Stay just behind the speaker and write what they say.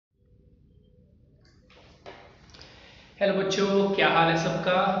Hello बच्चों, क्या हाल है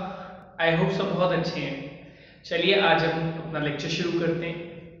सबका। आई होप सब बहुत अच्छे हैं। चलिए आज हम अपना लेक्चर शुरू करते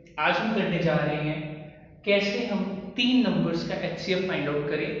हैं। आज हम करने जा रहे हैं कैसे हम तीन नंबर्स का एचसीएफ फाइंड आउट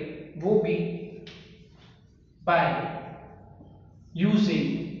करें, वो भी by using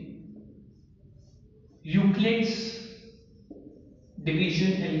Euclid's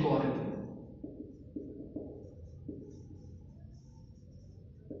division algorithm.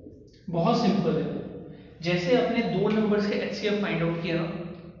 बहुत सिंपल है। जैसे अपने दो नंबर्स के एचसीएफ फाइंड आउट किया ना,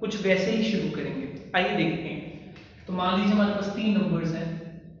 कुछ वैसे ही शुरू करेंगे। आइए देखते हैं। तो मान लीजिए हमारे पास तीन नंबर्स हैं,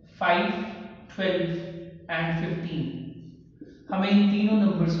 5, 12 एंड 15। हमें इन तीनों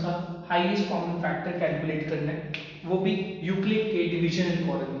नंबर्स का हाईएस्ट कॉमन फैक्टर कैलकुलेट करना है, वो भी यूक्लिड के डिवीजन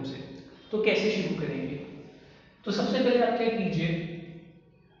एल्गोरिथम से। तो कैसे शुरू करेंगे? तो सबसे पहले आप क्या कीजिए,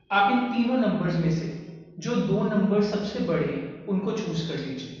 आप इन तीनों नंबर्स में से जो दो नंबर सबसे बड़े हैं उनको चूज कर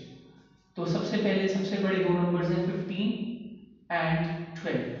लीजिए। तो सबसे पहले सबसे बड़े दो नंबर्स हैं 15 एंड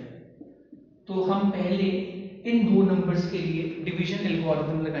 12। तो हम पहले इन दो नंबर्स के लिए डिवीजन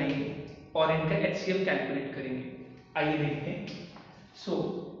एल्गोरिथम लगाएंगे और इनका एचसीएफ कैलकुलेट करेंगे। आइए देखते हैं। सो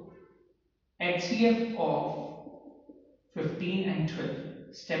HCF of 15 and 12,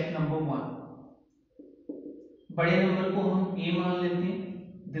 step number 1। बड़े नंबर को हम a मान लेते हैं,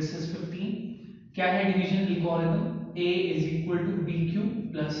 दिस इज 15। क्या है division algorithm? a is equal to be Q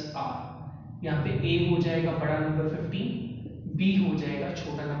plus are. यहाँ पे a हो जाएगा बड़ा नंबर 15, b हो जाएगा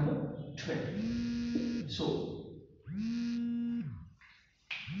छोटा नंबर 12।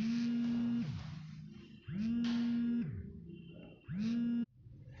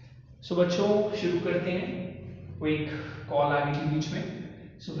 सो बच्चों शुरू करते हैं। वो एक कॉल आ गई थी बीच में।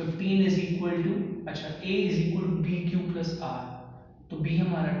 सो 15 इज इक्वल टू, अच्छा a is equal to be Q plus are. तो b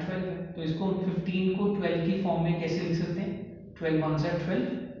हमारा 12 है, तो इसको हम 15 को 12 की फॉर्म में कैसे लिख सकते हैं? 12 वन सा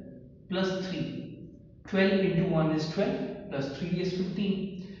 12 plus 3। 12 into 1 is 12 plus 3 is 15।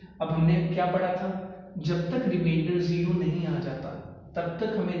 अब हमने क्या पढ़ा था, जब तक रिमाइंडर जीरो नहीं आ जाता तब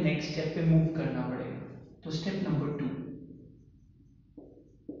तक हमें नेक्स्ट स्टेप पे मूव करना पड़ेगा। तो स्टेप नंबर 2,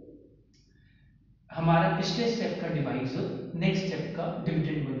 हमारा पिछले स्टेप का डिवाइजर नेक्स्ट स्टेप का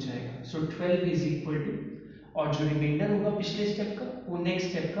डिविडेंड बन जाएगा। सो 12 इज इक्वल टू, और जो रिमाइंडर होगा पिछले स्टेप का वो नेक्स्ट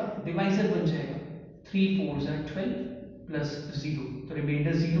स्टेप का डिवाइजर बन जाएगा। 3 4 ज़ा 12 प्लस 0, तो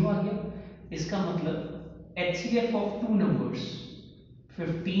रिमाइंडर 0 आ गया। इसका मतलब HCF of two numbers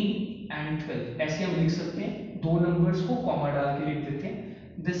 15 and 12, ऐसे हम लिख सकते हैं। दो नंबर्स को कॉमा डाल के लिख देते हैं,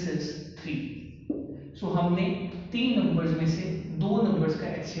 दिस इज 3। सो हमने तीन नंबर्स में से दो नंबर्स का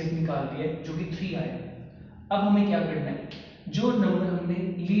एचसीएफ निकाल दिया है, जो कि 3 आया। अब हमें क्या करना है, जो नंबर हमने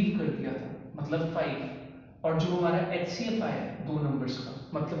लीव कर दिया था मतलब 5, और जो हमारा एचसीएफ आया दो नंबर्स का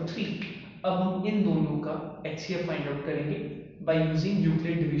मतलब 3, अब हम इन दोनों का एचसीएफ फाइंड आउट करेंगे by using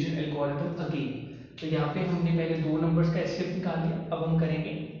Euclid division algorithm again. तो यहाँ पे हमने पहले दो नंबर्स का एचसीएफ निकाल लिया, अब हम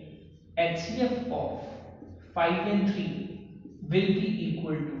करेंगे HCF of 5 and 3 will be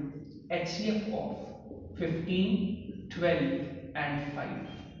equal to HCF of 15, 12 and 5,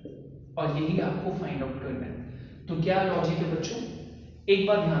 और यही आपको फाइंड आउट करना है। तो क्या लॉजिक है बच्चों, एक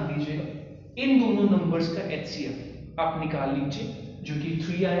बार ध्यान दीजिएगा। इन दोनों नंबर्स का HCF आप निकाल लीजिए जो कि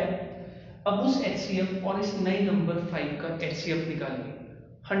 3 आया। अब उस HCF और इस नए नंबर 5 का HCF निकालिए।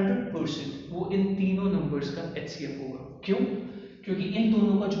 100% वो इन तीनों नंबर्स का HCF होगा। क्यों? क्योंकि इन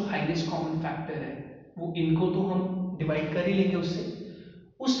दोनों का जो हाईएस्ट कॉमन फैक्टर है वो इनको तो हम डिवाइड कर ही लेंगे उससे,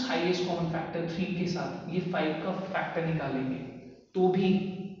 उस हाईएस्ट कॉमन फैक्टर 3 के साथ ये 5 का फैक्टर निकालेंगे तो भी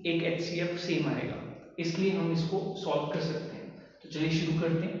एक एचसीएफ सेम आएगा। इसलिए हम इसको सॉल्व कर सकते हैं। तो चलिए शुरू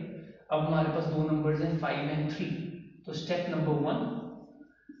करते हैं। अब हमारे पास दो नंबर्स हैं 5 एंड 3। तो स्टेप नंबर 1,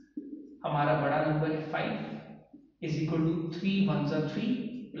 हमारा बड़ा नंबर है 5 इज इक्वल टू 3 वन ज़ा 3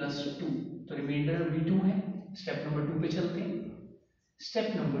 प्लस 2, तो रिमाइंडर भी 2 है। स्टेप नंबर 2 पे चलते हैं।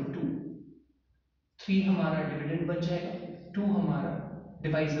 स्टेप नंबर 2, 3 हमारा डिविडेंड बन जाएगा, 2 हमारा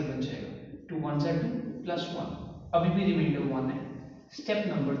डिवाइजर बन जाएगा। 2 वन ज़ा 2 प्लस 1, अभी भी रिमाइंडर 1 है। स्टेप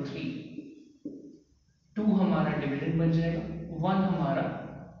नंबर 3, 2 हमारा डिविडेंड बन जाएगा, 1 हमारा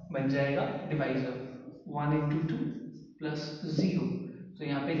बन जाएगा डिवाइजर। 1 इंटू 2 प्लस 0, तो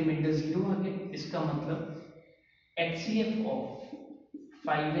यहाँ पे रिमाइंडर 0 आ गया। इसका मतलब HCF of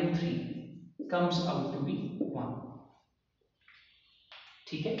 5 and 3 comes out to be 1।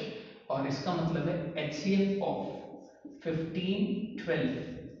 ठीक है, और इसका मतलब है HCF of 15, 12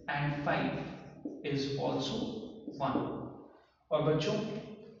 and 5 is also 1। और बच्चों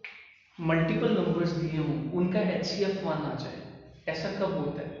मल्टीपल नंबर्स दिए हों उनका HCF 1 आ जाए, ऐसा कब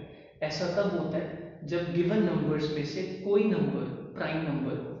होता है? ऐसा तब होता है जब गिवन नंबर्स में से कोई नंबर प्राइम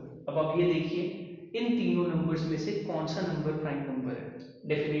नंबर हो। अब आप ये देखिए, इन तीनों नंबर्स में से कौन सा नंबर प्राइम नंबर है?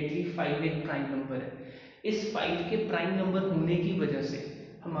 डेफिनेटली 5 एक प्राइम नंबर है। इस 5 के प्राइम नंबर होने की वजह से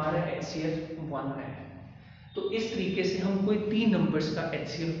हमारा HCF 1 आया है। तो इस तरीके से हम कोई 3 नंबर्स का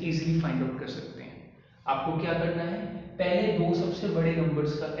HCF इजीली फाइंड आउट कर सकते हैं। आपको क्या करना है, पहले दो सबसे बड़े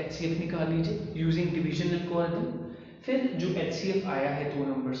नंबर्स का HCF निकाल लीजिए यूजिंग डिवीजन एल्गोरिथम, फिर जो HCF आया है दो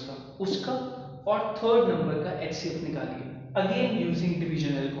नंबर्स का उसका, और थर्ड नंबर का HCF निकालिए अगेन यूजिंग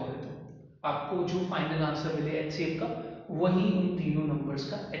डिवीजन एल्गोरिथम। आपको जो फाइनल आंसर मिले HCF का वही उन तीनों नंबर्स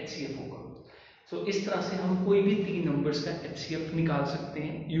का HCF होगा। सो इस तरह से हम कोई भी तीन नंबर्स का HCF निकाल सकते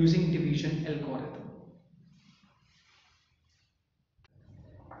हैं यूजिंग डिवीजन एल्गोरिथम।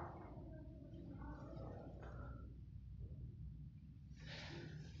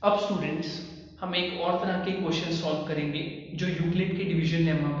 अब स्टूडेंट्स हम एक और तरह के क्वेश्चन सॉल्व करेंगे जो यूक्लिड के डिवीजन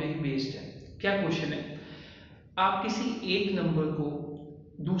लेमा पे ही बेस्ड है। क्या क्वेश्चन है, आप किसी एक नंबर को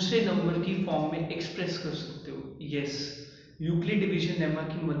दूसरे नंबर की फॉर्म में एक्सप्रेस कर सकते हो। यस, यूक्लिड डिवीजन लेमा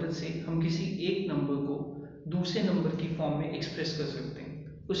की मदद से हम किसी एक नंबर को दूसरे नंबर की फॉर्म में एक्सप्रेस कर सकते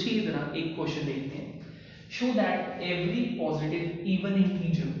हैं। उसी तरह एक क्वेश्चन देखते हैं, show that every positive even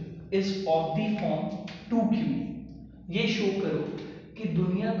integer is of the form 2q। ये शो करो कि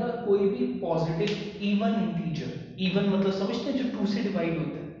दुनिया का कोई भी पॉजिटिव इवन इंटीजर, इवन मतलब समझते हैं जो 2 से डिवाइड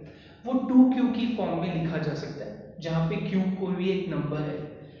होता है, वो 2q की फॉर्म में लिखा जा सकता है जहां पे q कोई भी एक नंबर है,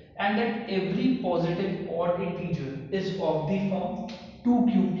 and that every positive odd integer is of the form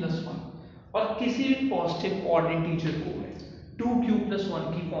 2q plus 1। और किसी भी पॉजिटिव ऑड इंटीजर को मैं 2q प्लस 1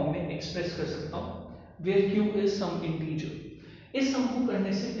 की फॉर्म में एक्सप्रेस कर सकता हूँ where q is some integer. इस सम को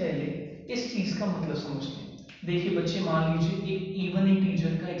करने से पहले इस चीज का मतलब समझते हैं। देखिए बच्चे, मान लीजिए एक इवन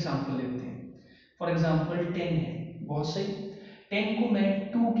इंटीजर का एग्जांपल लेते हैं। फॉर एग्जांपल 10 है, बहुत सही। 10 को मैं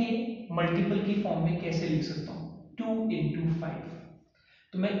 2 के मल्टीपल की फॉर्म में कैसे लिख सकता हूँ, 2 इंटू 5।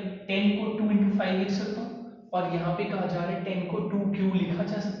 तो मैं 10 को 2 इंटू 5 लिख सकता हूँ, और यहाँ पे कहा जा रहा है 10 को 2q लिखा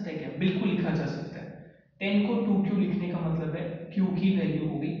जा सकता है क्या, बिल्कुल लिखा जा सकता है। 10 को 2q लिखने का मतलब है q की वैल्यू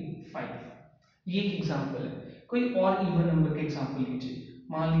होगी 5। ये एक एग्जांपल है। कोई और इवन नंबर का एग्जांपल लीजिए,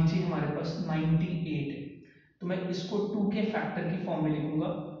 मान लीजिए हमारे पास 98 है, तो मैं इसको 2 के फैक्टर की फॉर्म में लिखूंगा,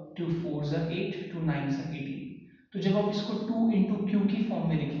 2 4 ज़ा 8, 2 9 ज़ा 18। तो जब आप इसको 2 इंटू क्यू की फॉर्म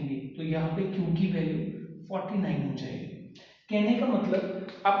में लिखेंगे तो यहाँ पे क्यू की वैल्यू 49 हो जाएगी। कहने का मतलब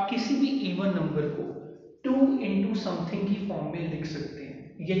आप किसी भी इवन नंबर को 2 इंटू समथिंग की फॉर्म में लिख सकते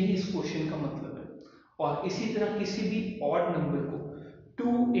हैं, यही इस क्वेश्चन का मतलब है। और इसी तरह किसी भी ऑड नंबर को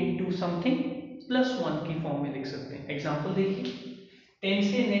 2 इंटू समथिंग प्लस 1 की फॉर्म में लिख सकते हैं। एग्जांपल देखिए,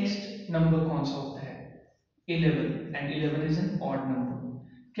 10 से नेक्स्ट नंबर कौन सा होता है, 11, and 11 is an odd number.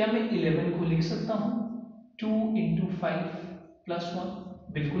 क्या मैं 11 को लिख सकता हूँ 2 इंटू 5 प्लस 1,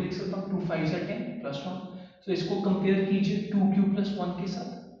 बिल्कुल लिख सकता हूँ, 2 5 ज़ा 10 प्लस 1। तो इसको कंपेयर कीजिए 2q प्लस 1 के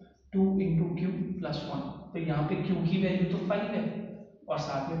साथ, 2 इंटू क्यू प्लस 1। तो यहाँ पे q की वैल्यू तो 5 है, और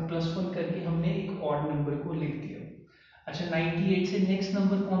साथ में प्लस 1 करके हमने एक ऑड नंबर को लिख दिया। अच्छा, 98 से नेक्स्ट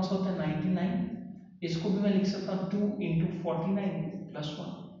नंबर कौन सा होता है, 99। इसको भी मैं लिख सकता हूँ 2 इंटू 49 प्लस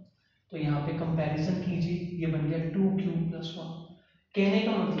 1। तो यहाँ पे कंपैरिजन कीजिए, ये बन गया 2q प्लस 1। कहने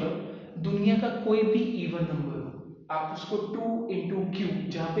का मतलब दुनिया का कोई भी इवन नंबर हो, आप उसको 2 इंटू क्यू,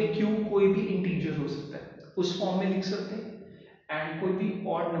 जहाँ पे q कोई भी इंटीजर हो सकता है, उस फॉर्म में लिख सकते हैं, एंड कोई भी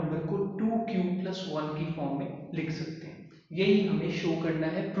ऑड नंबर को 2q प्लस 1 की फॉर्म में लिख सकते हैं। यही हमें शो करना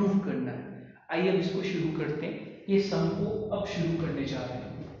है, प्रूव करना है। आइए अब इसको शुरू करते हैं, ये सम को अब शुरू करने जा रहे हैं।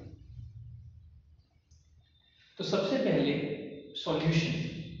 तो सबसे पहले सॉल्यूशन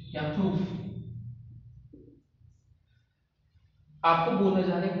या प्रूफ, आपको बोला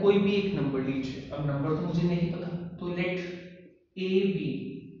जा रहा है कोई भी एक नंबर लीजिए। अब नंबर तो मुझे नहीं पता, तो late A be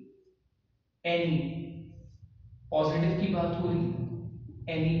any, positive की बात हो रही,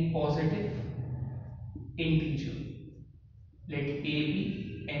 any positive integer, late A be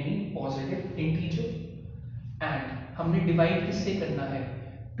any positive integer, and हमने डिवाइड किससे करना है,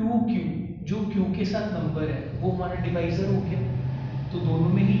 2q, जो q के साथ नंबर है वो हमारा डिवाइजर हो गया, तो दोनों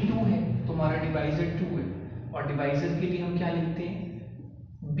में ही 2 है तो हमारा डिवाइजर 2 है। और डिवाइजर के लिए हम क्या लिखते हैं,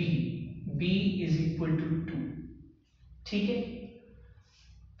 b, b is equal to 2। ठीक है,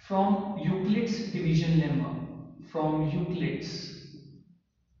 from Euclid's division lemma, from Euclid's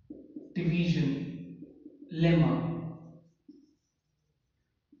division lemma,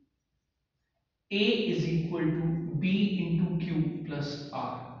 a is equal to b into Q plus r।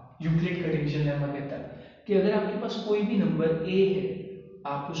 Euclid का डिवीजन लेमा कहता है कि अगर आपके पास कोई भी नंबर a है,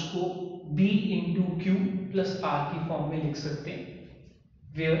 आप उसको b into Q plus r की फॉर्म में लिख सकते हैं,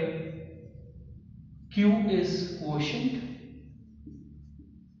 where q is quotient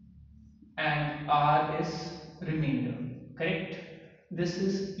and r is remainder। Correct, this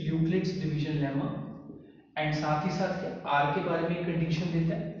is Euclid's division lemma. And साथ ही साथ क्या r के बारे में कंडीशन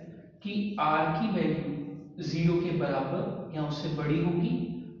देता है कि r की वैल्यू जीरो के बराबर या उससे बड़ी होगी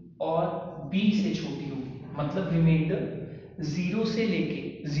और बी से छोटी होगी। मतलब रिमाइंडर जीरो से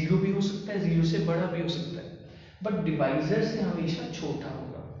लेके, जीरो भी हो सकता है, जीरो से बड़ा भी हो सकता है, बट डिवाइजर से हमेशा छोटा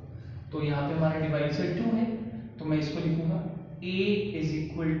होगा। तो यहाँ पे हमारा डिवाइजर 2 है, तो मैं इसको लिखूंगा a is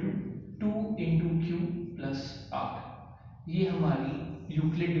equal to 2 into Q plus are. ये हमारी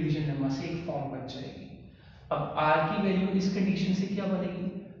यूक्लिड डिवीजन लेमा से एक फॉर्म बन जाएगी। अब r की वैल्यू इस कंडीशन से क्या बनेगी,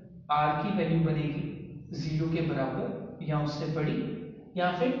 r की वैल्यू बनेगी जीरो के बराबर या उससे बड़ी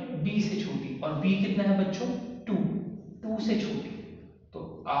या फिर b से छोटी, और b कितना है बच्चों, 2 से छोटी। तो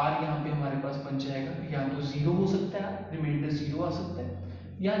r यहाँ पे हमारे पास बन जाएगा, या तो जीरो हो सकता है, रिमाइंडर जीरो आ सकता है,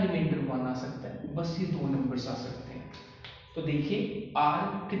 या रिमाइंडर 1 आ सकता है, बस ये दो नंबर्स आ सकते हैं। तो देखिए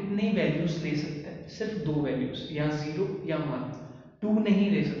r कितने वैल्यूज ले सकता है, सिर्फ दो वैल्यूज, या जीरो या 1। 2 नहीं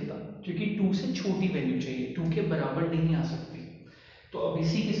ले सकता क्योंकि 2 से छोटी वैल्यू चाहिए, 2 के बराबर नहीं आ सकती। तो अब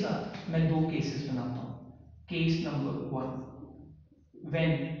इसी के साथ मैं दो केसेस बनाता हूँ। Case number 1,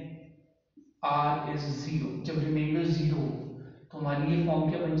 when r is zero, जब रिमाइंडर जीरो हो तो हमारी ये फॉर्म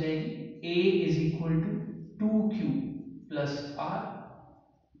क्या बन जाएगी, a is equal to 2q plus are,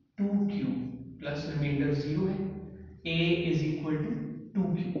 2q plus remainder zero है, a is equal to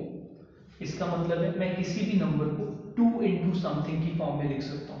 2q। इसका मतलब है मैं किसी भी नंबर को 2 इंटू समथिंग की फॉर्म में लिख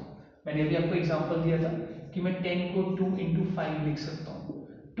सकता हूँ। मैंने अभी आपको एग्जांपल दिया था कि मैं 10 को 2 इंटू 5 लिख सकता हूँ।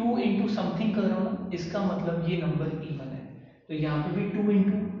 2 इंटू समथिंग कर रहा हूँ ना, इसका मतलब ये नंबर इवन है। तो यहाँ पे भी 2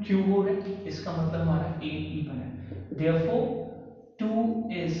 इंटू क्यू हो रहा है, इसका मतलब हमारा 8 इवन है। देयरफॉर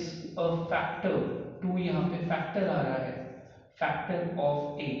 2 इज अ फैक्टर, 2 यहाँ पे फैक्टर आ रहा है, factor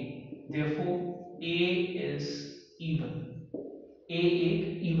of a। Therefore a is even, a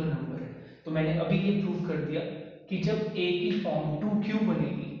एक इवन नंबर है। तो मैंने अभी ये प्रूव कर दिया कि जब a की फॉर्म 2q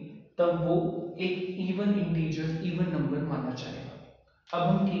बनेगी तब वो एक इवन इंटीजर, इवन नंबर माना जाएगा। अब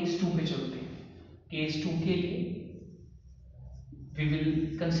हम केस 2 पे चलते हैं। केस 2 के लिए we will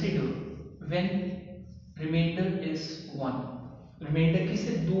consider when remainder is 1। Reminder की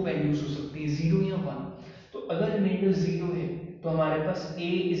सिर्फ दो वैल्यूज हो सकती है, 0 या 1। तो अगर रिमाइंडर 0 है तो हमारे पास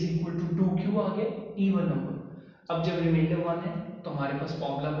a is equal to 2q आ गया, इवन नंबर। अब जब रिमाइंडर 1 है तो हमारे पास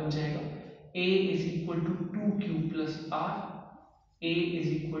फॉर्मूला बन जाएगा a is equal to 2q plus r, a is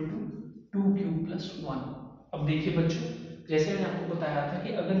equal to 2q plus 1। अब देखिए बच्चों, जैसे मैंने आपको बताया था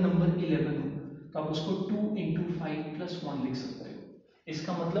कि अगर नंबर 11 हो तो आप उसको 2 इंटू 5 प्लस 1 लिख सकते हो।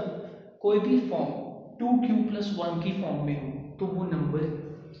 इसका मतलब कोई भी फॉर्म 2q प्लस 1 की फॉर्म में हो तो वो नंबर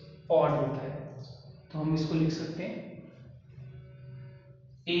ऑड होता है। तो हम इसको लिख सकते हैं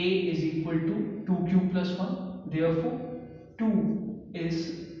a is equal to 2q plus 1, therefore 2 is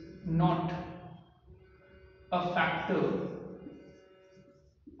not a factor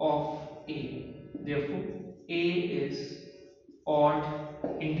of a, therefore a is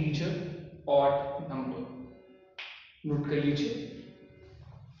odd integer, odd number. Note कर लीजिए।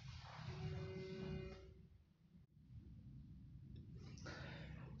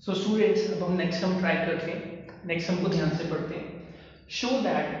 सो स्टूडेंट्स, अब हम नेक्स्ट सम ट्राई करते हैं। नेक्स्ट सम को ध्यान से पढ़ते हैं। Show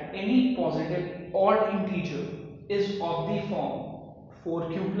that any positive odd integer is of the form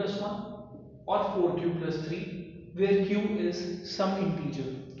 4q plus 1 और 4q plus 3 where q is some integer.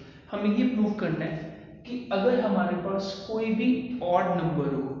 हमें ये प्रूव करना है कि अगर हमारे पास कोई भी ऑड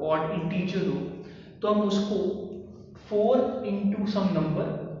नंबर हो, ऑड इंटीजर हो, तो हम उसको 4 इंटू सम नंबर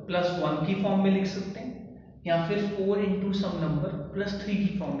प्लस 1 की फॉर्म में लिख सकते हैं, या फिर 4 इंटू सम नंबर प्लस 3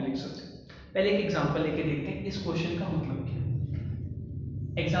 की फॉर्म में लिख सकते हैं। पहले एक एग्जांपल लेके देखते हैं इस क्वेश्चन का मतलब क्या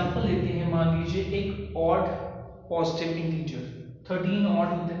है। एग्जांपल लेते हैं, मान लीजिए एक ऑड पॉजिटिव इंटीजर 13 ऑड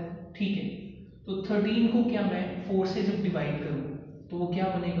होता है, ठीक है। तो 13 को क्या मैं 4 से जब डिवाइड करूं तो वो क्या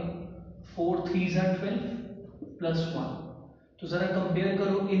बनेगा, 4 3 ज़ा 12 प्लस 1। तो जरा कंपेयर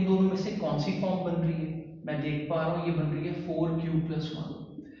करो इन दोनों में से कौन सी फॉर्म बन रही है। मैं देख पा रहा हूं ये बन रही है 4q प्लस 1।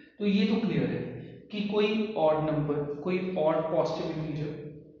 तो ये तो क्लियर है कि कोई ऑड नंबर, कोई odd positive integer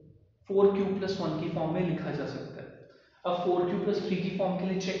 4q plus 1 की फॉर्म में लिखा जा सकता है। अब 4q प्लस 3 की फॉर्म के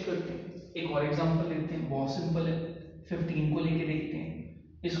लिए चेक करते हैं। एक और एग्जांपल लेते हैं, बहुत सिंपल है। 15 को लेके देखते हैं।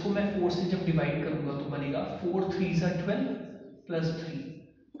 इसको मैं 4 से जब डिवाइड करूंगा तो बनेगा 4 3 ज़ा 12 प्लस 3।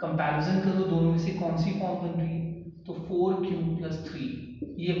 कंपैरिजन करो दोनों में से कौन सी फॉर्म बन रही है, तो 4q प्लस 3,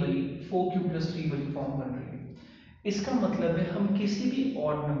 ये वाली 4q प्लस 3 वाली फॉर्म बन रही है। इसका मतलब है हम किसी भी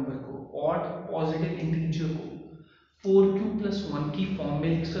ऑड नंबर को, ऑड पॉजिटिव इंटीजर को 4q प्लस 1 की फॉर्म में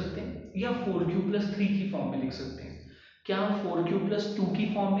लिख सकते हैं या 4q प्लस 3 की फॉर्म में लिख सकते हैं। क्या हम 4q प्लस 2 की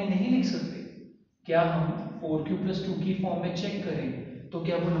फॉर्म में नहीं लिख सकते? क्या हम 4q प्लस 2 की फॉर्म में चेक करें तो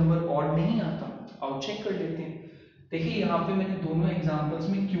क्या वो नंबर ऑड नहीं आता? आओ चेक कर लेते हैं। देखिए यहाँ पे मैंने दोनों एग्जांपल्स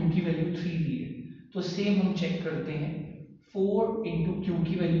में q की वैल्यू 3 ली है, तो सेम हम चेक करते हैं। 4 इंटू क्यू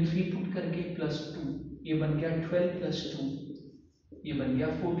की वैल्यू 3 पुट करके प्लस 2, ये बन गया 12 प्लस 2, ये बन गया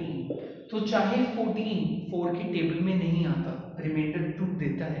 14। तो चाहे 14 4 की टेबल में नहीं आता, रिमाइंडर 2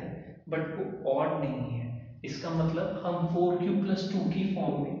 देता है, बट वो ऑड नहीं है। इसका मतलब हम 4 क्यूब प्लस 2 की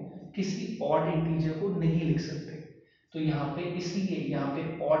फॉर्म में किसी ऑड इंटीजर को नहीं लिख सकते। तो यहाँ पे इसलिए यहाँ पे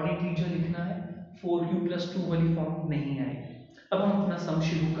ऑड इंटीजर लिखना है, 4 क्यूब प्लस 2 वाली फॉर्म नहीं आएगी। अब हम अपना सम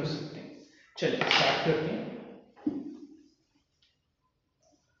शुरू कर सकते हैं। चलिए स्टार्ट करते हैं।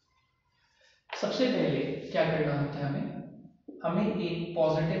 सबसे पहले क्या करना होता है हमें एक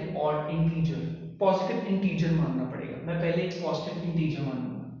positive odd integer, positive integer मानना पड़ेगा। मैं पहले एक पॉजिटिव इंटीजर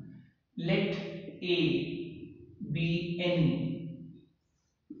मानूंगा। Late A be any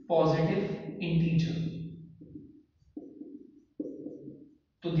positive integer.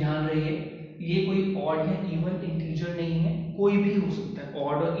 तो ध्यान रहिए, ये कोई ऑड या इवन इंटीजर नहीं है, कोई भी हो सकता है,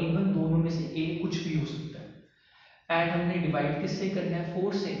 ऑड और इवन दोनों में से एक कुछ भी हो सकता है। एंड हमने डिवाइड किससे करना है,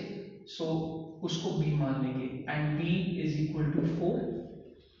 4 से, सो उसको b मान लेंगे and b is equal to 4,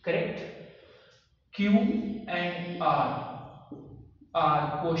 correct. q and r are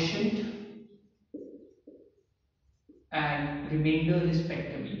quotient and remainder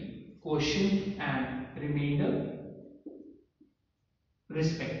respectively, quotient and remainder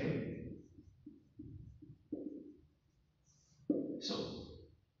respectively. So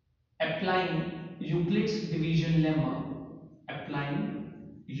applying Euclid's division lemma, applying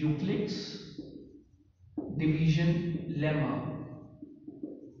Euclid's division lemma,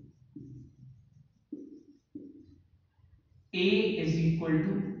 a is equal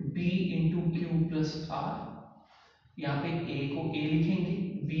to b into q plus r। यहाँ पे a को a लिखेंगे,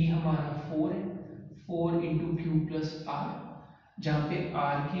 b हमारा 4 है, 4 into Q plus are, जहाँ पे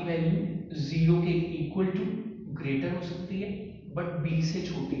r की value 0 के इक्वल टू ग्रेटर हो सकती है बट b से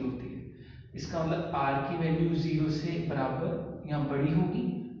छोटी होती है। इसका मतलब r की वैल्यू 0 से बराबर या बड़ी होगी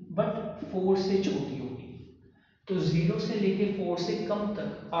बट 4 से छोटी होगी। तो 0 से लेके 4 से कम तक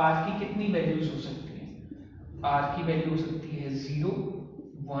r की कितनी वैल्यूज हो सकती हैं, r की वैल्यू हो सकती है 0,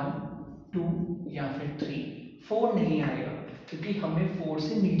 1, 2 या फिर 3। 4 नहीं आएगा क्योंकि हमें 4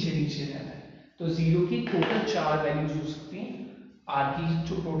 से नीचे नीचे रहना है। तो 0 की टोटल 4 वैल्यूज हो सकती हैं, r की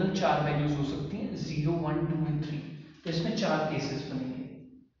जो टोटल 4 वैल्यूज हो सकती हैं 0, 1, 2 एंड 3। तो इसमें 4 केसेस बनेंगे।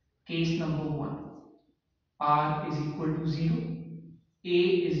 Case number 1, r is equal to 0, a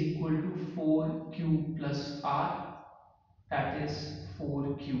is equal to 4q plus r, that is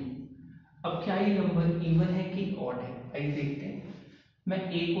 4q। अब क्या ये नंबर इवन है कि ऑड है, आइए देखते हैं। मैं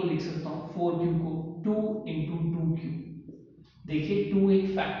a को लिख सकता हूँ 4q को 2 इंटू 2q। देखिए 2 एक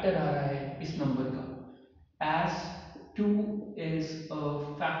फैक्टर आ रहा है इस नंबर का, as 2 is a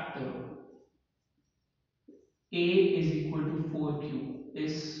factor, a is equal to 4q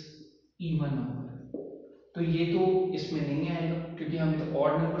is even number. तो ये तो इसमें नहीं आएगा क्योंकि हमें तो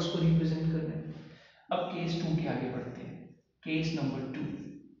ऑड नंबर्स को रिप्रेजेंट करना है। अब केस 2 के आगे बढ़ते हैं। Case number 2,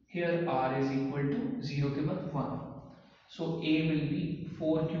 here r is equal to 0 के बाद 1, so a will be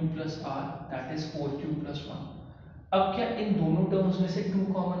 4q plus r, that is 4q plus 1। अब क्या इन दोनों टर्म्स में से 2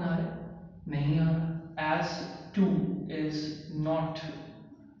 कॉमन आ रहा है, नहीं आ रहा, as 2 is not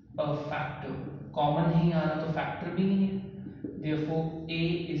a factor, common नहीं आ रहा तो फैक्टर भी नहीं है, therefore a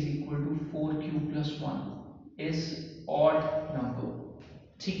is equal to 4q plus 1 is odd number।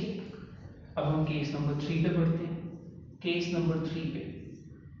 ठीक है, अब हम केस नंबर 3 पे बढ़ते हैं। केस नंबर 3 पे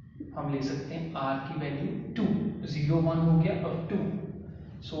हम ले सकते हैं r की वैल्यू 2, 0, 1 हो गया, अब 2,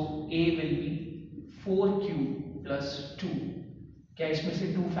 सो a will be 4q plus 2। क्या इसमें से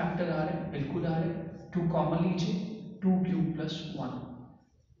 2 फैक्टर आ रहे हैं, बिल्कुल आ रहे हैं, 2 कॉमन लीजिए, 2q plus 1,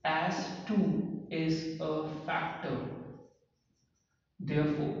 as 2 is a factor,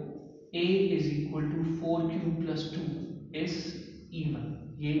 therefore a is equal to 4q plus 2 is even,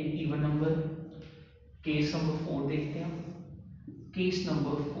 ये इवन नंबर। केस नंबर 4 देखते हैं। केस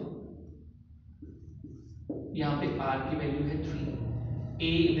नंबर 4, यहाँ पे r की वैल्यू है 3,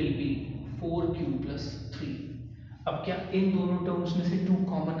 a will be 4q plus 3। अब क्या इन दोनों टर्म्स में से 2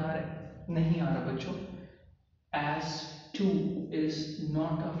 कॉमन आ रहा है, नहीं आ रहा बच्चों, as 2 is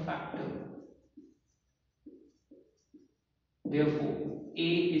not a factor, therefore a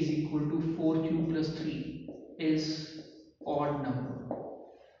is equal to 4q plus 3 is odd number।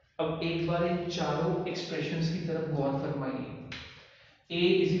 अब एक बार इन चारों एक्सप्रेशंस की तरफ गौर फरमाइए। a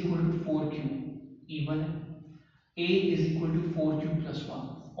is equal to 4q even है, a is equal to 4q plus 1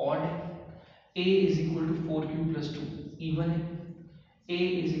 odd है, a is equal to 4q plus 2 even है, a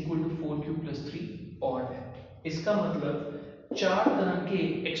is equal to 4q plus 3 odd है। इसका मतलब 4 तरह के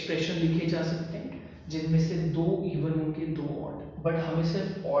एक्सप्रेशन लिखे जा सकते हैं जिनमें से 2 इवन होंगे, 2 ऑड, बट हमें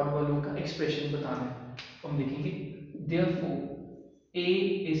सिर्फ ऑड वालों का एक्सप्रेशन बताना है। तो हम लिखेंगे therefore a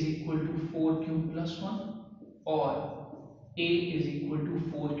is equal to 4q+1 और a is equal to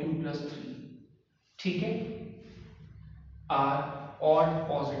 4q+3, ठीक है, are odd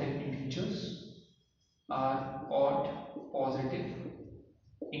positive integers, are odd positive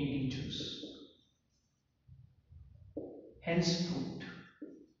integers, hence proved।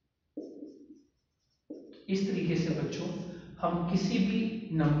 इस तरीके से बच्चों हम किसी भी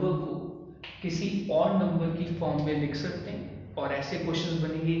नंबर को किसी और नंबर की फॉर्म में लिख सकते हैं, और ऐसे क्वेश्चंस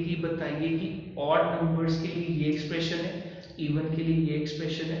बनेंगे कि बताइए कि ऑड नंबर्स के लिए ये एक्सप्रेशन है, इवन के लिए ये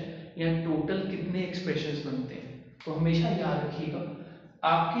एक्सप्रेशन है, या टोटल कितने एक्सप्रेशंस बनते हैं। तो हमेशा याद रखिएगा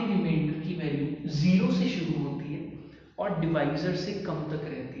आपकी रिमाइंडर की वैल्यू 0 से शुरू होती है और डिवाइजर से कम तक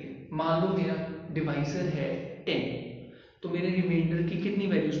रहती है। मान लो मेरा डिवाइजर है 10, तो मेरे रिमाइंडर की कितनी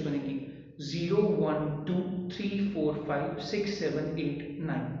वैल्यूज बनेगी, 0 1 2 3 4 5 6 7 8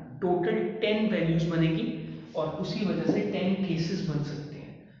 9, टोटल 10 वैल्यूज बनेगी, और उसी वजह से 10 केसेस बन सकते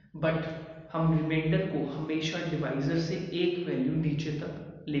हैं। बट हम रिमाइंडर को हमेशा डिवाइजर से एक वैल्यू नीचे तक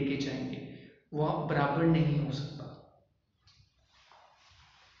लेके जाएंगे, वह बराबर नहीं हो सकता।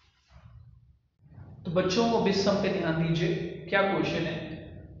 तो बच्चों अब इस सब पे ध्यान दीजिए, क्या क्वेश्चन है,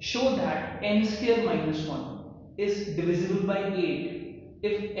 show that n² - 1 is divisible by 8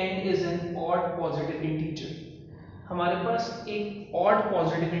 if n is an odd positive integer. हमारे पास एक ऑड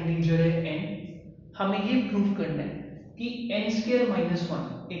पॉजिटिव इंटीजर है n, हमें ये प्रूव करना है कि n² - 1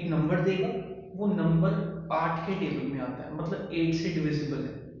 एक नंबर देगा, वो नंबर 8 के टेबल में आता है, मतलब 8 से डिविजिबल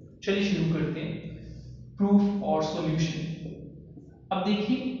है। चलिए शुरू करते हैं प्रूफ और सॉल्यूशन। अब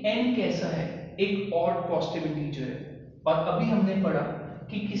देखिए n कैसा है, एक ऑड पॉजिटिव इंटीजर है, और अभी हमने पढ़ा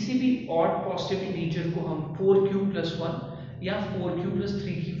कि किसी भी ऑड पॉजिटिव इंटीजर को हम 4q+1 या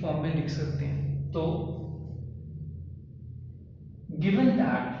 4q+3 की फॉर्म में लिख सकते हैं। तो given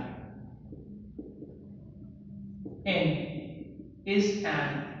that n is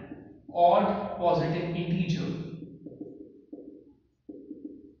an odd positive integer,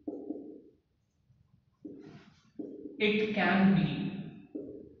 it can be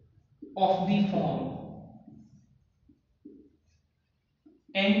of the form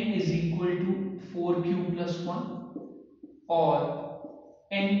n is equal to 4q+1 or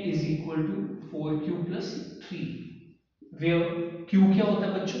n is equal to 4q+3, where q क्या होता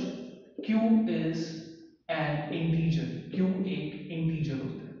है बच्चों, q is an integer, q एक integer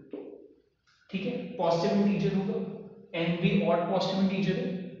होता है, ठीक है, positive integer होगा, n भी ऑड पॉजिटिव इंटीजर है,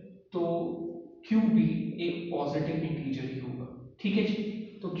 तो q भी एक पॉजिटिव इंटीजर ही होगा, ठीक है जी।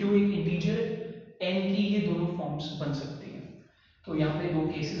 तो q एक इंटीजर है, n की ये दोनों फॉर्म्स बन सकती हैं। तो यहाँ पे दो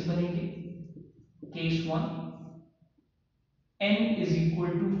केसेस बनेंगे, case 1, n is equal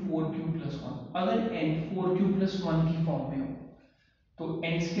to 4q+1, अगर n 4q+1 की फॉर्म में हो तो n²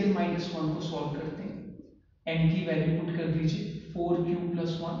 - 1 को सॉल्व करते हैं, n की वैल्यू पुट कर दीजिए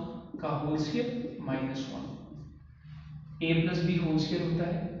 4q+1 का whole square minus 1, a plus B whole square होता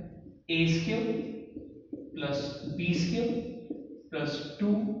है a² plus b² plus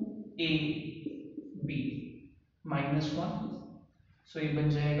 2ab minus 1, सो ये बन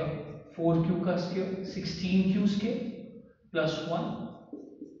जाएगा 4q का square 16q² plus 1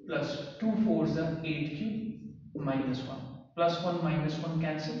 plus 2 4 8q minus 1, plus 1 minus 1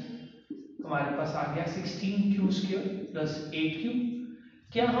 cancel, हमारे पास आ गया 16q² प्लस 8q।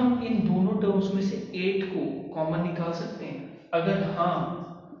 क्या हम इन दोनों टर्म्स में से 8 को कॉमन निकाल सकते हैं, अगर हाँ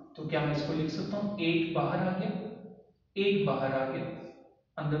तो क्या मैं इसको लिख सकता हूँ, 8 बाहर आ गया, 8 बाहर आ गया,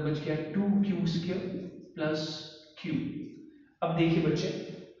 अंदर बच गया 2q² प्लस q। अब देखिए बच्चे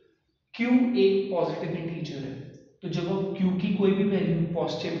q एक पॉजिटिव इंटीजर है, तो जब हम q की कोई भी वैल्यू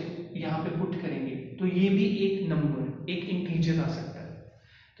पॉजिटिव यहाँ पे पुट करेंगे तो ये भी एक नंबर एक इंटीजर आ सकता है।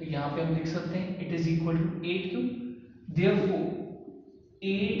 तो यहाँ पे हम लिख सकते हैं it is equal to 8q, therefore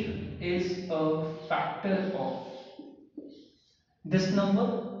 8 is a factor of this number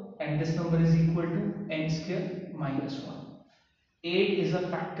and this number is equal to n² - 1. 8 is a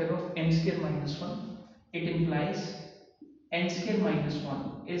factor of n² - 1. It implies n² - 1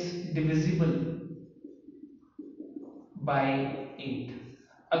 is divisible by 8।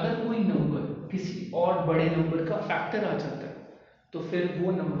 अगर कोई नंबर किसी और बड़े number का factor आ जाता है तो फिर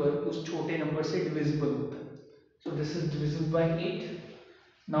वो नंबर उस छोटे नंबर से डिविजिबल होता है। So this is divisible by 8।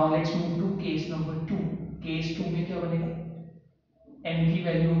 Now let's move to case number 2। Case 2 में क्या बनेगा, n की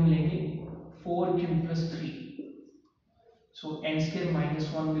वैल्यू हम लेंगे 4q+3, so n² -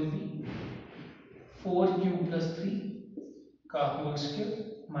 1 will be 4q+3 का whole square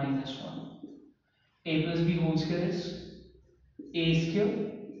minus 1, a plus B whole square is a²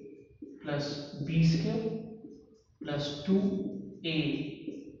 plus b² plus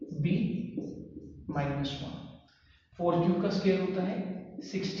 2ab minus 1, 4 Q का square होता है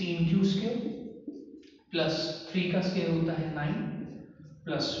 16 क्यू स्क्वायर प्लस 3 का स्क्वायर होता है 9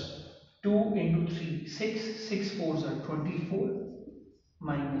 प्लस 2 इंटू 3 6 6 4 ज़ा 24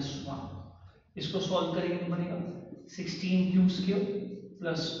 माइनस 1। इसको सॉल्व करेंगे तो बनेगा 16 Q square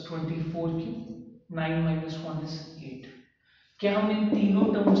plus 24 Q 9 minus 1 is 8। क्या हम इन तीनों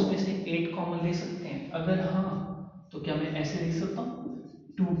टर्म्स में से 8 कॉमन ले सकते हैं? अगर हाँ तो क्या मैं ऐसे लिख सकता हूँ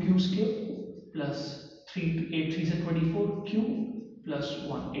 2 क्यू स्क्वायर प्लस 3 8 3 से 24 क्यू प्लस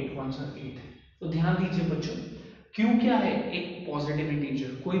 1 8 1 से 8। तो ध्यान दीजिए बच्चों, q क्या है? एक पॉजिटिव इंटीजर।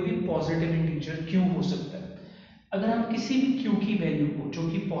 कोई भी पॉजिटिव इंटीजर q हो सकता है। अगर हम किसी भी q की वैल्यू को जो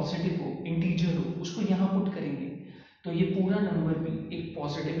कि पॉजिटिव हो, इंटीजर हो, उसको यहाँ पुट करेंगे तो ये पूरा नंबर भी एक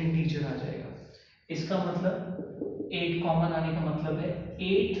पॉजिटिव इंटीजर आ जाएगा। इसका मतलब 8 कॉमन आने का मतलब है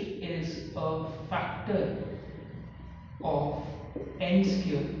 8 is a factor of n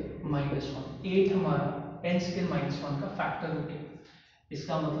square minus 1। 8 हमारा n स्क्वायर माइनस 1 का फैक्टर हो गया।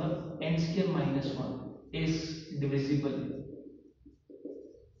 इसका मतलब n square minus 1 is divisible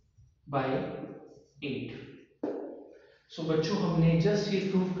by 8। सो बच्चों, हमने जस्ट ये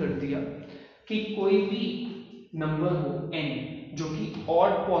प्रूव कर दिया कि कोई भी नंबर हो n जो कि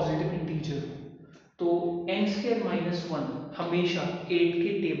ऑड पॉजिटिव इंटीजर हो तो n स्क्वायर माइनस 1 हमेशा 8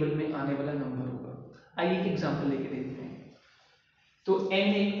 के टेबल में आने वाला नंबर होगा। आइए एक एग्जांपल लेके देखते हैं। तो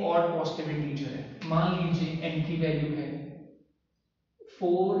n एक ऑड पॉजिटिव इंटीजर है। मान लीजिए n की वैल्यू है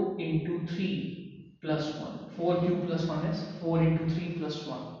 4 into 3 plus 1। 4 Q plus 1 is 4 into 3 plus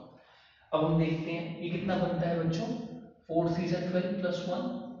 1। अब हम देखते हैं ये कितना बनता है बच्चों। 4 3 से 12 प्लस 1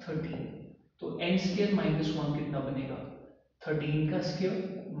 13। तो n स्क्वायर माइनस 1 कितना बनेगा? 13 का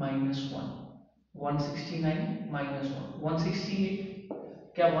स्क्वायर माइनस 1 169 माइनस 1 168।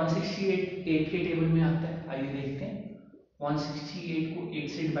 क्या 168 8 के टेबल में आता है? आइए देखते हैं। 168 को 8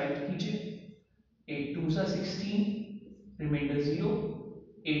 से डिवाइड कीजिए। 8 2 सा 16, रिमाइंडर 0।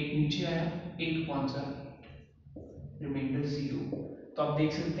 8 नीचे आया, 8 1 सा 8, रिमाइंडर 0। तो आप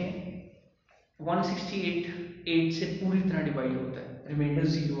देख सकते हैं 168 8 से पूरी तरह डिवाइड होता है, रिमाइंडर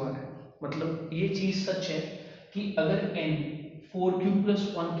 0 आ रहा है। मतलब ये चीज सच है कि अगर n 4 क्यू प्लस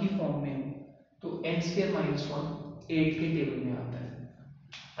 1 की फॉर्म में हो तो n स्क्वायर माइनस 1 8 के टेबल में आता है।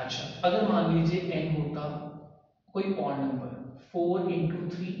 अच्छा, अगर मान लीजिए n होता कोई और number 4 into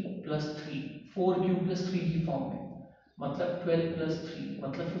 3 plus 3, 4 Q plus 3 की फॉर्म में, मतलब 12 प्लस 3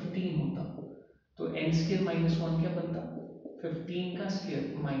 मतलब 15 होता तो n स्क्वायर माइनस 1 क्या बनता? 15 का स्क्वायर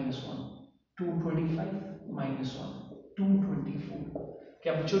माइनस 1 225 माइनस 1 224।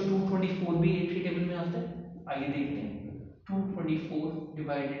 क्या बच्चों 224 भी 8 के टेबल में आता है? आइए देखते हैं। 224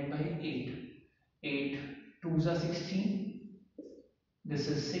 डिवाइडेड बाय 8, 8 2 ज़ा 16, दिस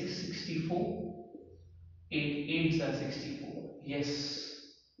इज 664, 8 8 ज़ा 64, यस,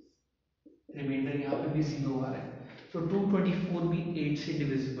 रिमाइंडर यहाँ पे भी 0 आ रहा है। तो 224 भी 8 से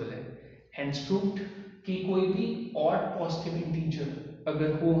डिविजिबल है। हेंस प्रूव्ड कि कोई भी ऑड पॉजिटिव इंटीजर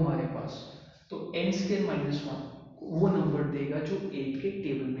अगर हो हमारे पास तो n स्क्वायर माइनस 1 वो नंबर देगा जो 8 के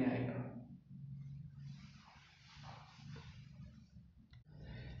टेबल में आएगा।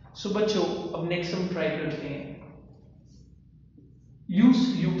 सो बच्चों, अब नेक्स्ट हम ट्राई करते हैं। Use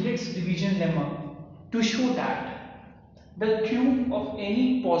Euclid's division lemma two show that the cube of any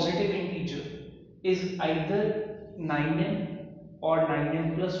positive integer is either 9m or 9m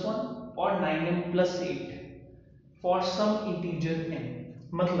plus 1 or 9m plus 8 for some integer n।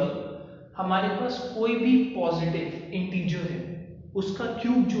 मतलब हमारे पास कोई भी पॉजिटिव इंटीजर है उसका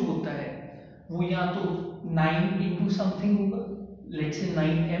क्यूब जो होता है वो या तो 9 इंटू समथिंग होगा, लेट्स से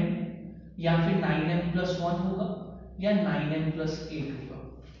 9m, या फिर 9m प्लस 1 होगा या 9m प्लस 8 होगा।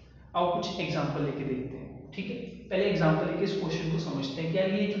 आओ कुछ एग्जांपल लेके देखते हैं। ठीक है, पहले एग्जांपल लेके इस क्वेश्चन को समझते हैं कि यार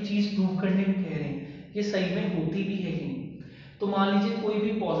ये जो चीज प्रूव करने में कह रहे हैं ये सही में होती भी है कि नहीं। तो मान लीजिए कोई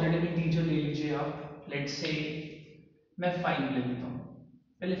भी पॉजिटिव इंटीजर ले लीजिए आप, लेट्स से मैं 5 ले लेता हूँ,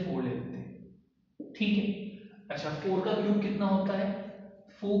 पहले 4 ले लेते हैं। ठीक है, अच्छा 4 का क्यूब कितना होता है?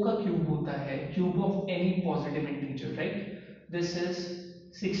 4 का क्यूब होता है cube of any positive integer, right, this is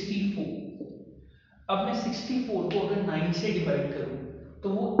 64। अब मैं 64 को अगर 9 से डिवाइड करूं तो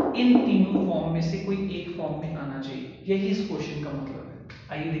वो इन तीनों फॉर्म में से कोई एक फॉर्म में आना चाहिए, यही इस क्वेश्चन का मतलब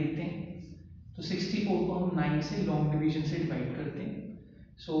है। आइए देखते हैं। तो 64 को हम 9 से लॉन्ग डिवीजन से डिवाइड करते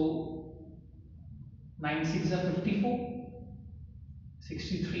हैं। सो 9 6 ज़ा 54,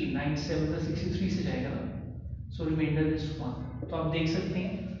 63, 9 7 ज़ा 63 से जाएगा ना, सो रिमाइंडर इज 1। तो आप देख सकते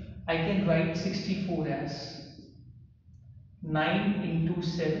हैं I can write 64 as 9 into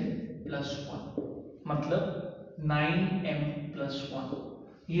 7 plus 1, मतलब 9m प्लस 1,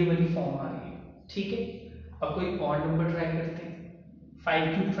 ये वाली फॉर्म आ रही है। ठीक है, अब कोई और नंबर ट्राई करते हैं। 5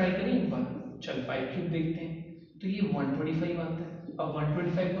 क्यूब ट्राई करें एक बार, चल 5 क्यूब देखते हैं। तो ये 125 आता है। अब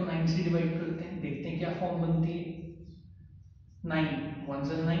 125 को 9 से डिवाइड करते हैं, देखते हैं क्या फॉर्म बनती है। 9 1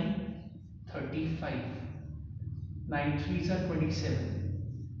 ज़ा 9, 35, 9 3 ज़ा 27,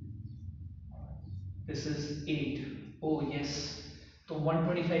 this is 8, oh yes, तो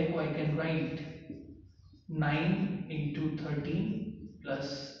 125 को I can write 9 into 13 plus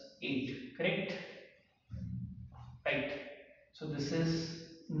 8, correct, right, so this is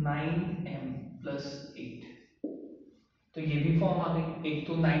 9m plus 8। तो ये भी फॉर्म आ गई, एक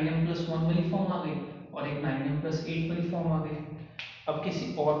तो 9m plus 1 वाली फॉर्म आ गई और एक 9m plus 8 वाली फॉर्म आ गई। अब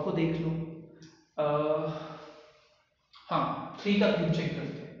किसी और को देख लो, हाँ 3 का क्यूब चेक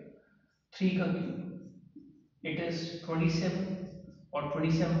करते हैं। 3 का क्यूब इट इज 27 और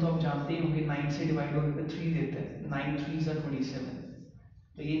 27 तो आप जानते ही होंगे 9 से डिवाइड होने पे 3 देते हैं, 9 3 ज़ा 27,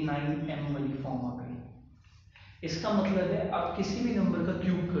 तो ये 9m वाली फॉर्म आ गई। इसका मतलब है आप किसी भी नंबर का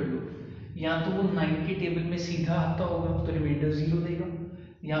क्यूब कर लो, या तो वो 9 के टेबल में सीधा आता होगा तो रिमाइंडर 0 देगा,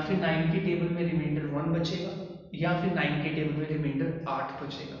 या फिर 9 के टेबल में रिमाइंडर 1 बचेगा, या फिर 9 के टेबल में रिमाइंडर 8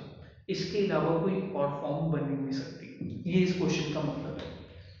 बचेगा। इसके अलावा कोई और फॉर्म बन नहीं सकती। ये इस क्वेश्चन का मतलब है।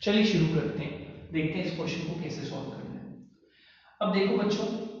 चलिए शुरू करते हैं, देखते हैं इस क्वेश्चन को कैसे सॉल्व करना है। अब देखो बच्चों,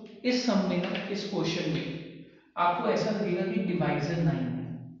 इस सम में ना, इस क्वेश्चन में आपको ऐसा लगेगा कि डिवाइजर 9 है,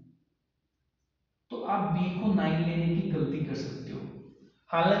 तो आप b को 9 लेने की गलती कर सकते हो।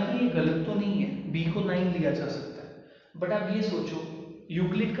 हालांकि ये गलत तो नहीं है, b को 9 लिया जा सकता है, बट आप ये सोचो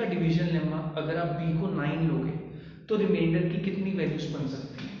यूक्लिड का डिवीजन लेमा, अगर आप b को 9 लोगे तो रिमाइंडर की कितनी वैल्यूज बन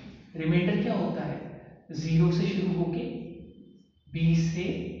सकती है। रिमाइंडर क्या होता है, 0 से शुरू होके 20 से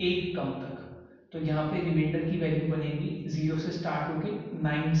 1 कम तक, तो यहाँ पे रिमाइंडर की वैल्यू बनेगी 0 से स्टार्ट होके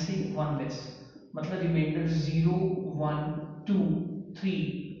 9 से 1 लेस, मतलब रिमाइंडर 0 1 2 3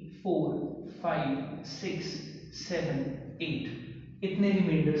 4 5 6 7 8 इतने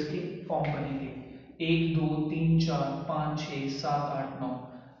रिमाइंडर्स के फॉर्म बनेंगे। 1 2 3 4 5 6 7 8 9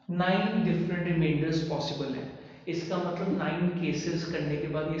 9 डिफरेंट रिमाइंडर्स पॉसिबल है। इसका मतलब 9 केसेस करने के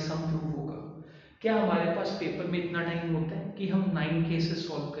बाद ये सम प्रूव होगा। क्या हमारे पास पेपर में इतना टाइम होता है कि हम 9 केसेस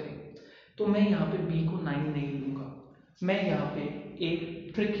सॉल्व करें, तो मैं यहाँ पे b को 9 नहीं लूंगा, मैं यहाँ पे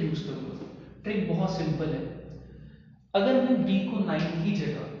एक ट्रिक यूज करूंगा। ट्रिक बहुत सिंपल है, अगर मैं b को 9 की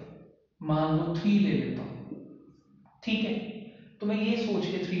जगह मान लो 3 ले लेता हूँ, ठीक है, तो मैं ये सोच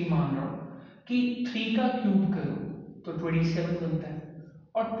के 3 मान रहा हूँ कि 3 का क्यूब करो तो 27 बनता है,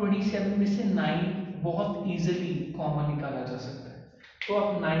 और 27 में से 9 बहुत इजीली कॉमन निकाला जा सकता है, तो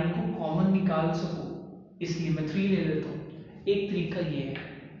आप 9 को कॉमन निकाल सको इसलिए मैं 3 ले लेता हूँ। एक तरीका ये है,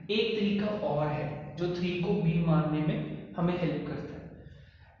 एक तरीका और है जो 3 को b मानने में हमें हेल्प करता है।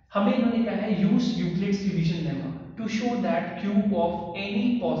 हमें इन्होंने कहा है use Euclid's division lemma two show that cube of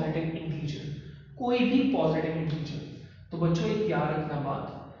any positive integer, कोई भी पॉजिटिव इंटीजर। तो बच्चों एक याद रखना बात,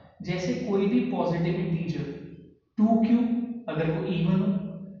 जैसे कोई भी पॉजिटिव इंटीजर 2 क्यूब अगर वो इवन हो,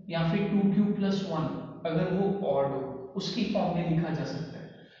 या फिर 2 क्यूब प्लस 1 अगर वो ऑड हो, उसकी फॉर्म में लिखा जा सकता है।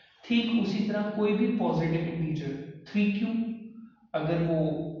 ठीक उसी तरह कोई भी पॉजिटिव इंटीजर 3 क्यूब अगर वो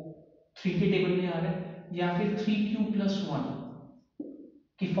 3 के टेबल में आ रहा है, या फिर 3 क्यूब प्लस 1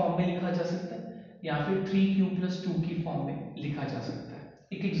 की फॉर्म में लिखा जा सकता है, या फिर 3 क्यूब प्लस 2 की फॉर्म में लिखा जा सकता है।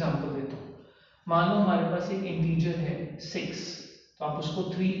 एक एग्जांपल देता हूँ, मान लो हमारे पास एक इंटीजर है 6, तो आप उसको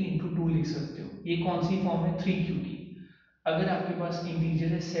 3 इंटू 2 लिख सकते हो, ये कौन सी फॉर्म है 3 क्यू की। अगर आपके पास इंटीजर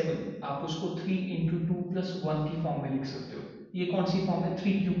है 7, आप उसको 3 इंटू 2 प्लस 1 की फॉर्म में लिख सकते हो, ये कौन सी फॉर्म है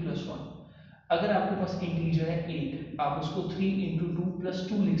 3 क्यू प्लस 1। अगर आपके पास इंटीजर है 8, आप उसको 3 इंटू 2 प्लस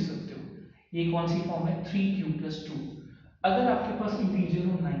 2 लिख सकते हो, ये कौन सी फॉर्म है 3 क्यू प्लस 2। अगर आपके पास इंटीजर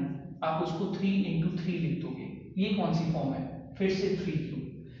हो 9, आप उसको 3 इंटू 3 लिख दोगे, ये कौन सी फॉर्म है फिर से 3 क्यू।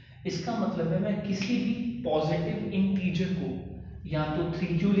 इसका मतलब है मैं किसी भी पॉजिटिव इंटीजर को या तो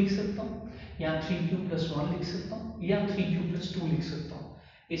 3 क्यू लिख सकता हूँ, या 3 क्यू प्लस 1 लिख सकता हूँ, या 3 क्यू प्लस 2 लिख सकता हूँ।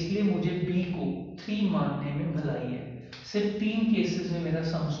 इसलिए मुझे b को 3 मानने में भलाई है। सिर्फ 3 केसेस में मेरा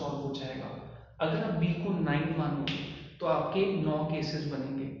सम सॉल्व हो जाएगा। अगर आप b को 9 मानोगे तो आपके 9 केसेस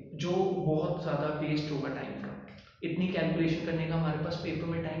बनेंगे, जो बहुत ज़्यादा वेस्ट होगा टाइम का। इतनी कैलकुलेशन करने का हमारे पास पेपर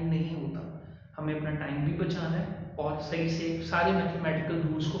में टाइम नहीं होता, हमें अपना टाइम भी बचाना है और सही से सारे मैथमेटिकल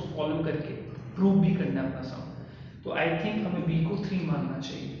रूल्स को फॉलो करके प्रूव भी करना है अपना सम। तो आई थिंक हमें b को 3 मानना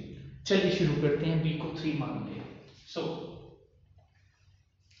चाहिए। चलिए शुरू करते हैं b को 3 मान के। सो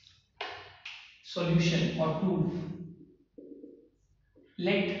सॉल्यूशन और proof,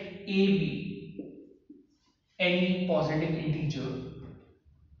 late a be any positive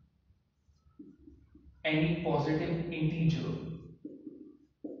integer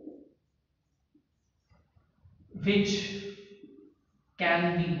which can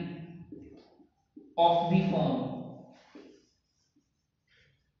be of the form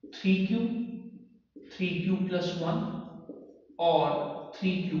 3 cube 3q+1 और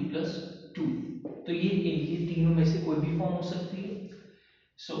 3q+2। तो ये तीनों में से कोई भी फॉर्म हो सकती है।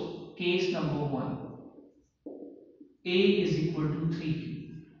 So case number 1, a is equal to 3q।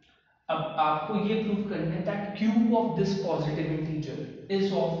 अब आपको ये प्रूव करना है that cube of this positive integer is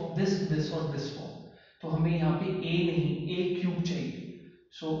of this और दिस फॉर्म। तो हमें यहाँ पे a नहीं, a क्यूब चाहिए।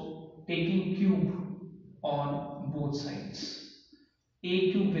 So taking cube on both sides, a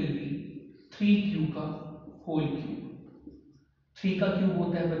cube will be 3q का होल क्यूब। 3 का क्यूब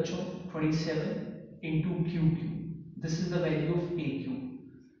होता है बच्चों 27 into Q cube. This is the value of a cube.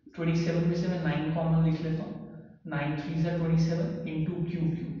 27 में से मैं 9 कॉमन लिख लेता हूँ। 9 3 सा 27 इंटू क्यू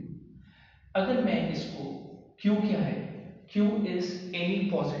क्यूब। अगर मैं इसको q क्या है, q is any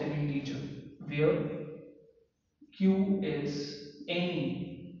positive integer where q is any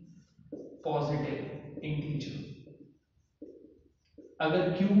positive integer. अगर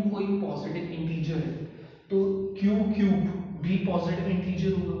q कोई पॉजिटिव इंटीजर है तो q क्यूब भी पॉजिटिव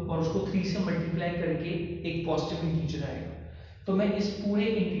इंटीजर होगा और उसको 3 से मल्टीप्लाई करके एक पॉजिटिव इंटीजर आएगा। तो मैं इस पूरे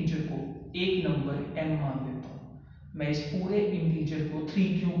इंटीजर को एक नंबर m मान लेता हूँ। मैं इस पूरे इंटीजर को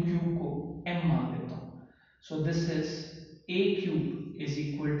 3q क्यूब को m मान लेता हूँ। So this is a cube is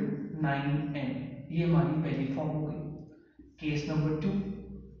equal to 9m। ये हमारी पहली फॉर्म हो गई। Case number 2,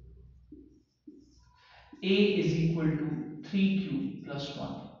 a is equal to 3q plus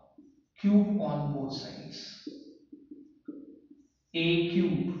 1, cube on both sides, a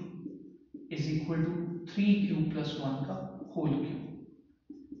cube is equal to 3q plus 1 का होल क्यूब।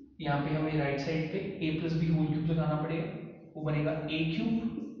 यहाँ पे हमें right side पे a plus B whole cube लगाना पड़ेगा। वो बनेगा a cube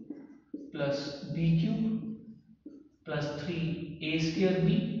plus b cube plus 3a² b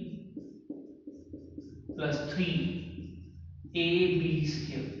plus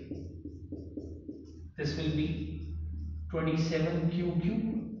 3ab²। This will be 27q cube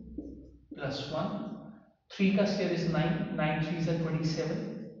plus 1. 3 का square is 9. 9 3s are 27.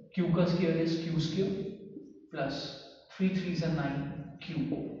 q का square is q square plus 3 3s are 9 q.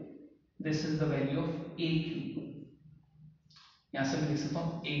 This is the value of a cube. यहाँ से मैं लिख सकता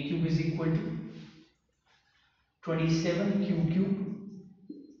हूँ a cube is equal to 27q cube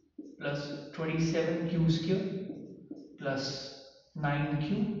plus 27q square plus 9q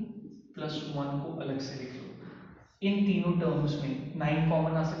plus 1 को अलग से लिख लो। इन तीनों टर्म्स में 9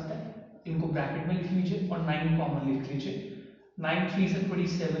 कॉमन आ सकता है, इनको ब्रैकेट में लिख लीजिए और 9 कॉमन लिख लीजिए। 9 3 से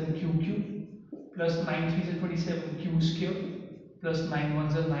 27 क्यू क्यूब प्लस 9 3 से 27 क्यू स्क्वायर प्लस 9 1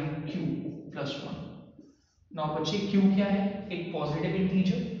 से 9 क्यू प्लस 1। नाउ बच्चे क्यू क्या है, एक पॉजिटिव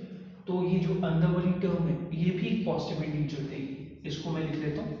इंटीजर। तो ये जो अंदर वाली टर्म है ये भी एक पॉजिटिव इंटीजर देगी। इसको मैं लिख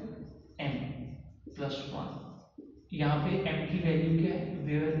लेता हूँ m प्लस 1। यहाँ पे m की वैल्यू क्या है,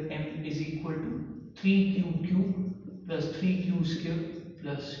 where m is equal to 3q cube plus 3q square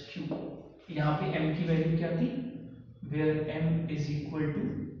plus q। यहाँ पे m की वैल्यू क्या थी, where m is equal to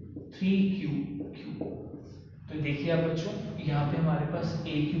 3q cube. तो देखिए आप बच्चों, यहाँ पे हमारे पास a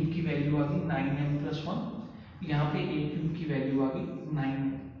क्यूब की वैल्यू आ गई 9m प्लस 1। यहाँ पे a क्यूब की वैल्यू आ गई 9।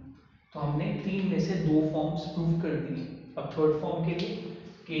 तो हमने 3 में से 2 फॉर्म्स प्रूव कर दिए। अब थर्ड फॉर्म के लिए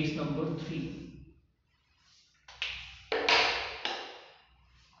case number 3।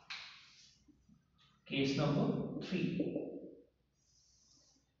 Case number 3.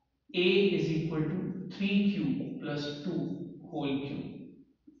 A is equal to 3q plus 2 whole cube.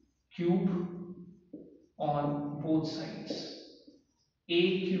 Cube on both sides. A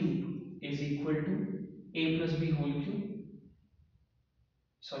cube is equal to a plus b whole cube.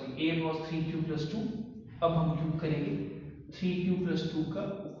 Sorry, a was 3q plus 2. अब हम cube करेंगे 3q plus 2 का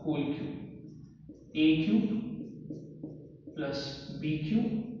whole cube. a cube plus b cube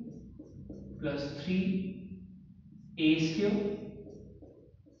plus 3a²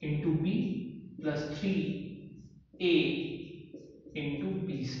 into B plus 3a into b²।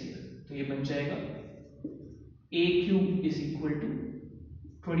 तो ये बन जाएगा a cube is equal to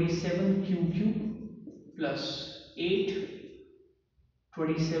 27q cube plus 8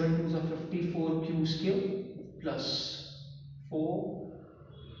 27 to 54q² plus 4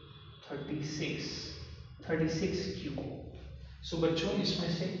 36q। सो बच्चों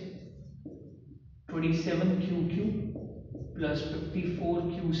इसमें से 27q cube plus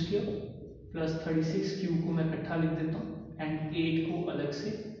 54q² plus 36q को मैं इकट्ठा लिख देता हूँ एंड 8 को अलग से,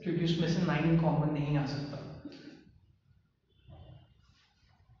 क्योंकि उसमें से 9 कॉमन नहीं आ सकता।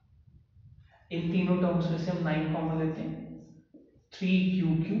 इन तीनों टर्म्स में से हम 9 कॉमन लेते हैं। 3q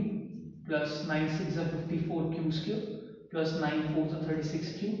cube plus 9 6 54q² plus 9 4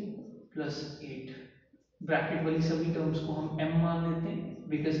 36q plus 8। Bracket वाली सभी टर्म्स को हम m मान लेते हैं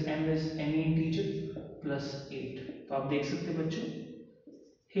because m is any integer plus 8। तो आप देख सकते हैं बच्चों,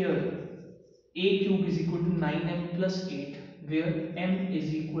 here a cube is equal to 9m plus 8, where m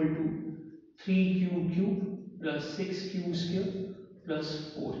is equal to 3q cube plus 6q square plus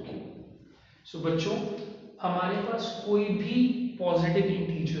 4q। सो बच्चों, हमारे पास कोई भी पॉजिटिव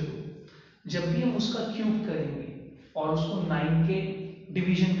इंटीजर हो, जब भी हम उसका क्यूब करेंगे और उसको 9 के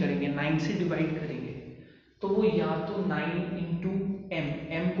डिवीजन करेंगे, 9 से डिवाइड करेंगे, तो वो या तो 9 इंटू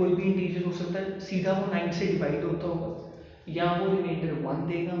एम कोई भी इंटीजर हो सकता है, सीधा वो 9 से डिवाइड होता होगा, या वो रिमाइंडर 1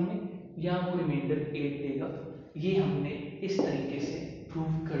 देगा हमें, या वो रिमाइंडर 8 देगा। ये हमने इस तरीके से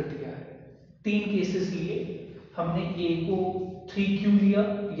प्रूव कर दिया है। 3 केसेस लिए, हमने a को 3q लिया,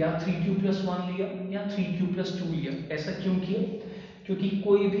 या 3q प्लस 1 लिया, या 3q प्लस 2 लिया। ऐसा क्यों किया? क्योंकि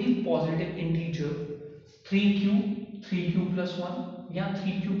कोई भी positive integer 3q, 3q plus 1 या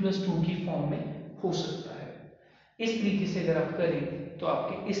 3q प्लस 2 की फॉर्म में हो सकता है। इस तरीके से अगर आप करें तो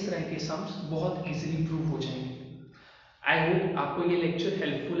आपके इस तरह के सम्स बहुत इजीली प्रूव हो जाएंगे। आई होप आपको ये लेक्चर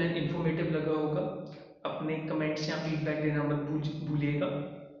हेल्पफुल एंड इन्फॉर्मेटिव लगा होगा। अपने कमेंट्स या फीडबैक देना मत भूलिएगा।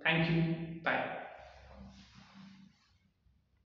 Thank you, bye.